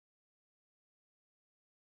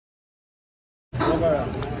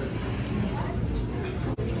And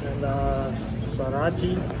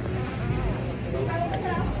Saraji.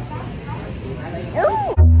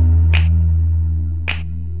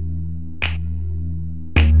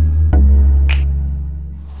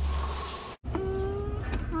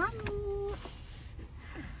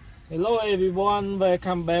 Hello everyone,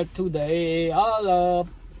 welcome back to the Olive.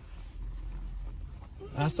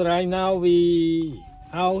 As right now we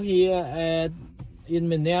out here in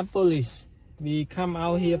Minneapolis. We come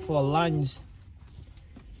out here for lunch.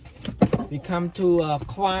 We come to a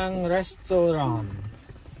Quang restaurant.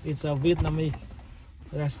 It's a Vietnamese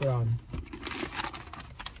restaurant.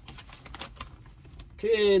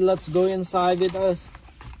 Okay, let's go inside with us.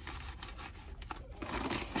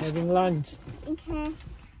 Having lunch. Okay.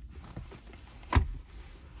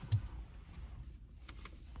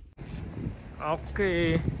 Ok,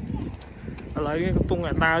 lấy tung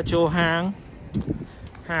ở tao cho hàng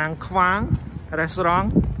Quang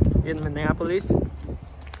restaurant in Minneapolis.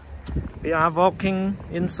 We are walking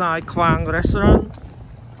inside Quang restaurant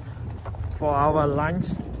for our lunch.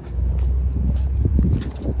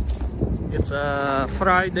 It's a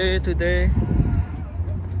Friday today.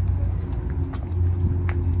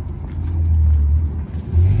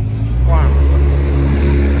 Quang.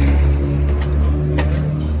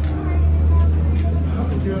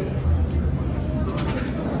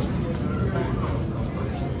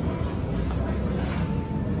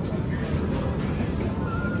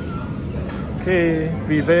 Okay,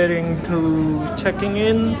 we're waiting to checking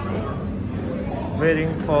in,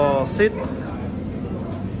 waiting for seat.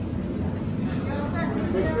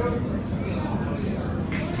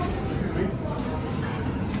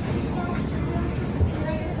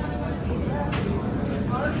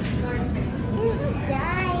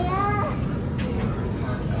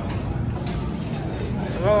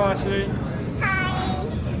 Hello, Ashley. Hi.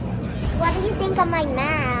 What do you think of my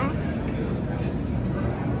mask?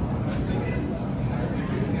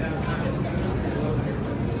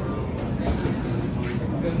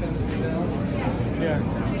 Yeah.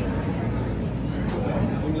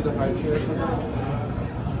 You need a high chair for that?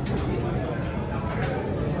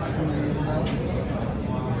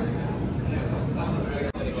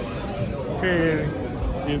 Okay,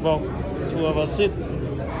 we walk to our seat.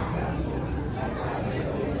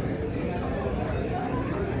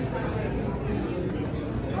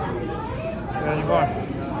 There you go.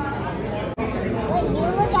 Wait, you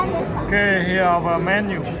look at this one. Okay, here our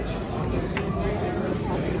menu.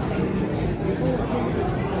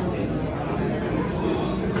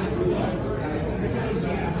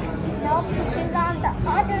 No, it's on the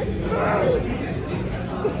other side.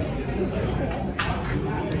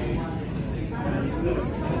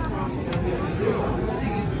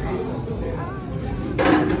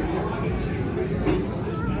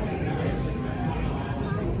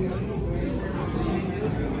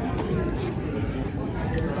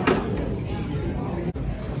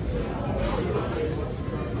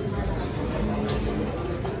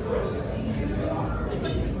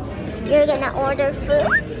 You're gonna order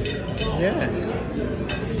food? Yeah.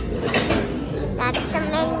 That's the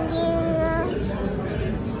menu.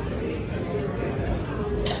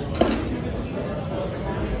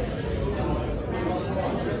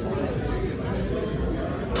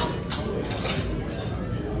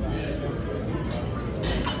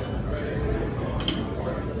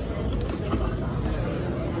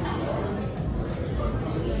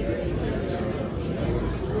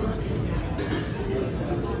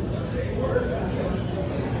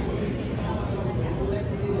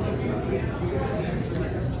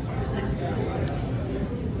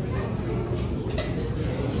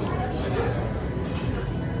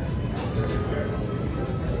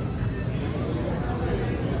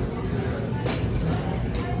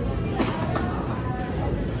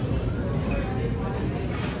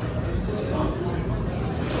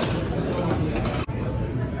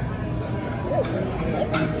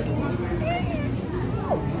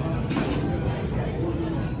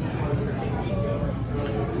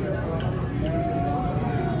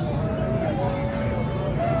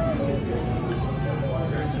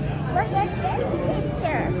 Look at this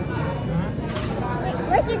picture.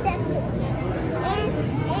 Look at that picture.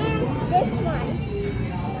 And this one.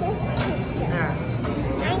 This picture. Yeah.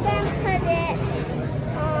 I'm gonna put it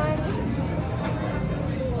on.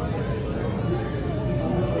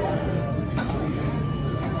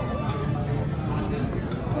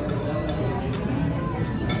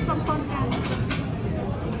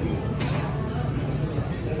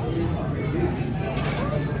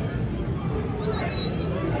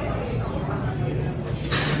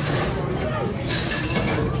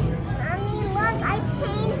 Mommy,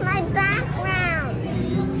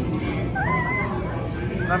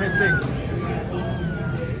 Let me see.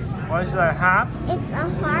 What is that, heart? It's a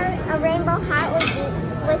heart, a rainbow heart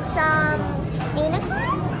with some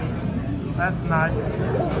unicorns. That's nice.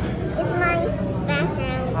 It's my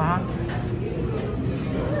background.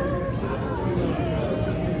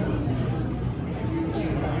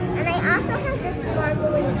 And I also have the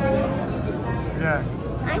sparkly blue. Yeah.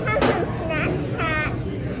 I have some Snapchat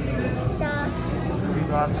stuff. You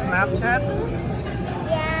got Snapchat?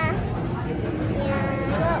 Yeah. Yeah,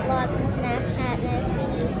 I got lots of Snapchat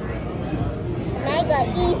messages. Mega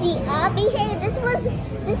easy obby. Hey, this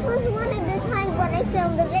was one of the times when I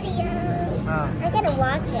filmed the video. I gotta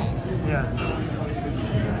watch it. Yeah.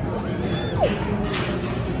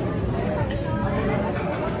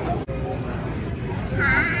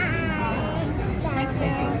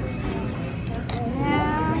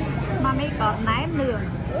 Mami có nem nướng.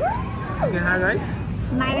 Cái hai đấy.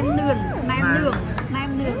 Nem nướng.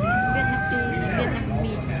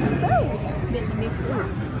 Vietnamese food.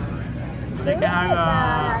 Cái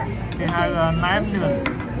hai là nem nướng.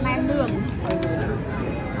 Nem nướng.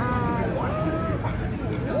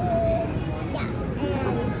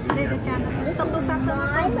 Đây là chăn. Không có sao sao.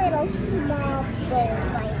 My little small bowl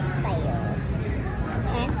right there.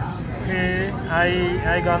 Okay,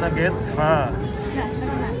 I gonna get phở.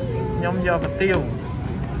 Nhóm do vật tiêu.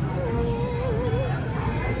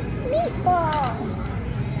 Meatball.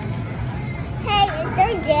 Hey, is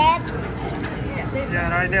there dip? Yeah,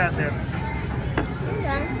 right there, there.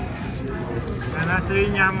 Okay. And I see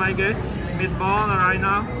nhâm mấy cái meatball right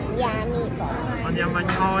now. Yeah, meatball. Còn nhâm bánh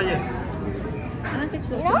kho gì?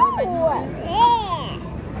 No.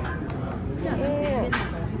 Yeah.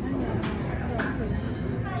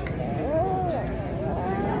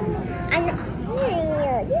 I know.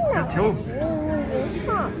 You're not me using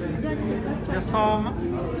chalk. Cái xôm á.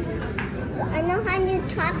 I know how to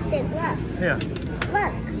use chopstick. Look. Here.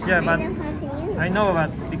 Look. Yeah, I but know how to use. I know, but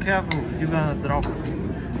be careful. You're gonna drop.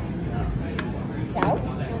 So I'm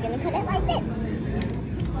gonna put it like this.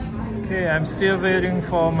 Okay, I'm still waiting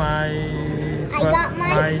for my I got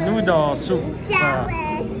my food. noodle soup. Jealous.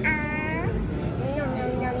 Nom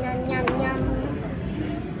nom nom nom nom nom.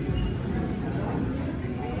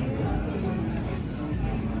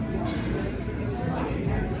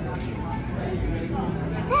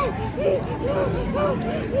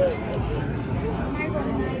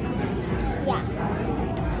 Yeah.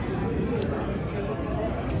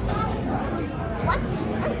 What?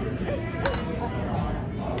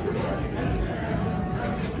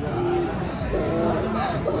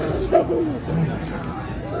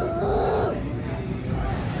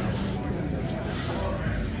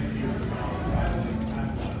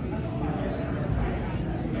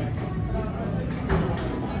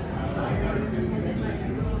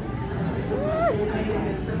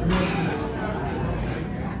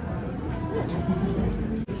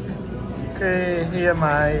 Okay, here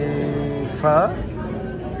my phở.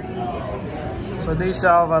 So these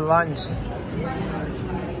are our lunch.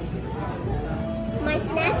 My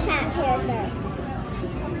Snapchat character.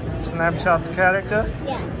 Snapshot character?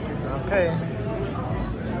 Yeah. Okay.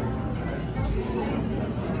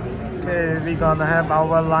 Okay, we're gonna have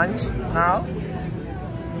our lunch now.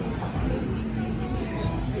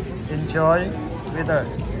 Enjoy with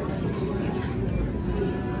us.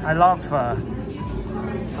 I love phở.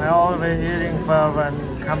 I always eating phở when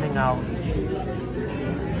coming out.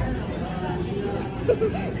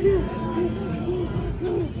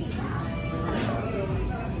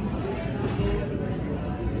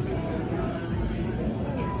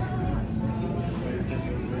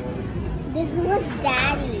 This was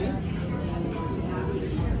Daddy.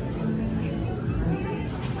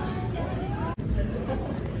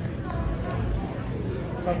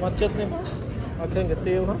 Xong mất chất đi. Ok, cái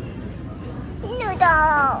tiêu hả?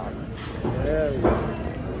 Noodle. There we go.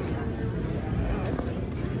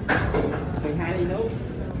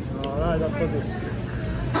 Alright, I'll put this.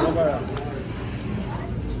 Over.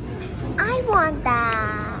 I want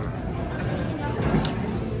that.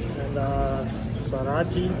 And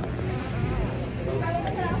sriracha.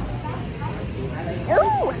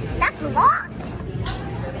 Ooh, that's locked.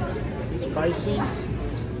 Spicy.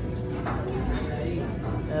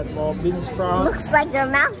 Add more bean sprouts. Looks like your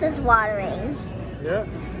mouth is watering. Yeah.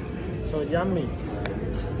 So yummy.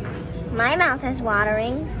 My mouth is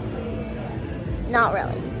watering. Not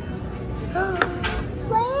really.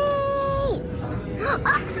 Wait!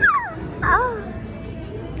 Oh,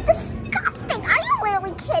 disgusting! Are you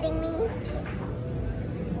literally kidding me?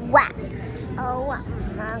 Wow. Oh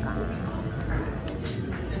my god.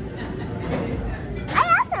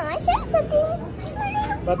 I share something.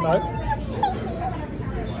 Bắt nói.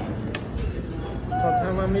 Thật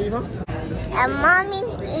mommy, huh? And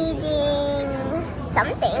mommy's eating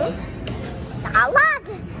something. Salad.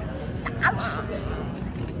 Salad.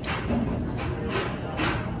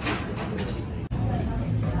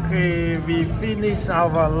 Okay, we finish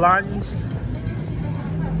our lunch.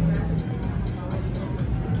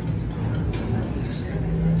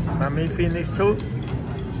 Mommy finished too.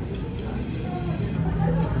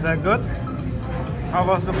 Is that good? How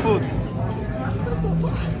was the food?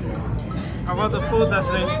 How about the food,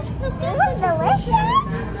 Ashley? It was delicious.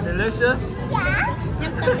 Delicious? Yeah.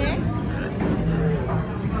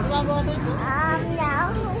 No.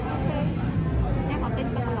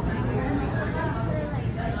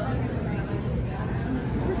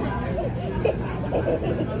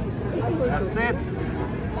 That's it.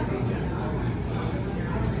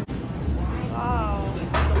 Wow,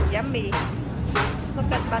 yummy.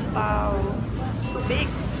 Look at Ban Bao. So big.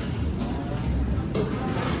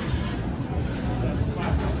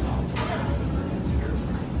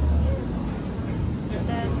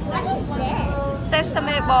 What is this?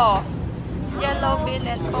 Sesame ball, yellow bean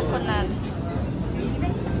and coconut.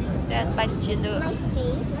 That bánh chia nựa.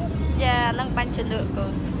 Yeah, nâng bánh chia nựa cô.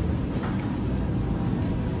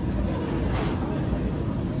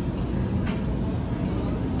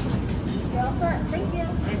 Thank you.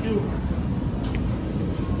 Thank you.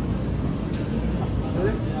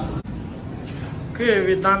 Okay,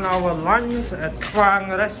 we done our lunch at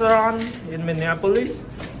Quang restaurant in Minneapolis.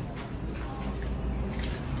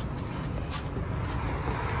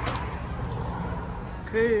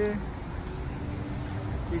 Okay,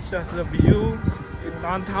 it's just the view in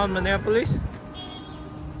downtown Minneapolis.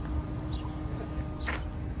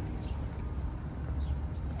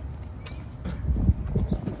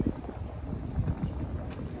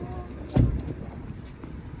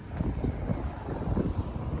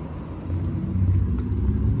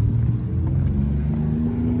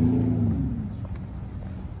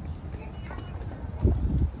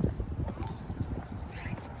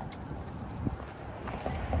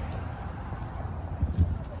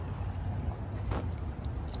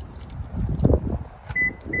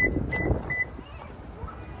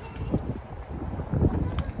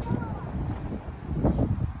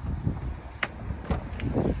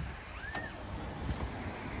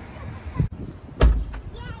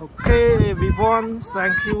 Okay everyone,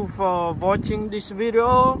 thank you for watching this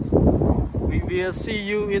video. We will see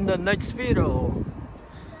you in the next video.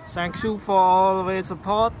 Thank you for always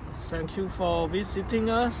support. Thank you for visiting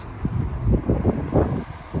us.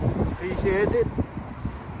 Appreciate it.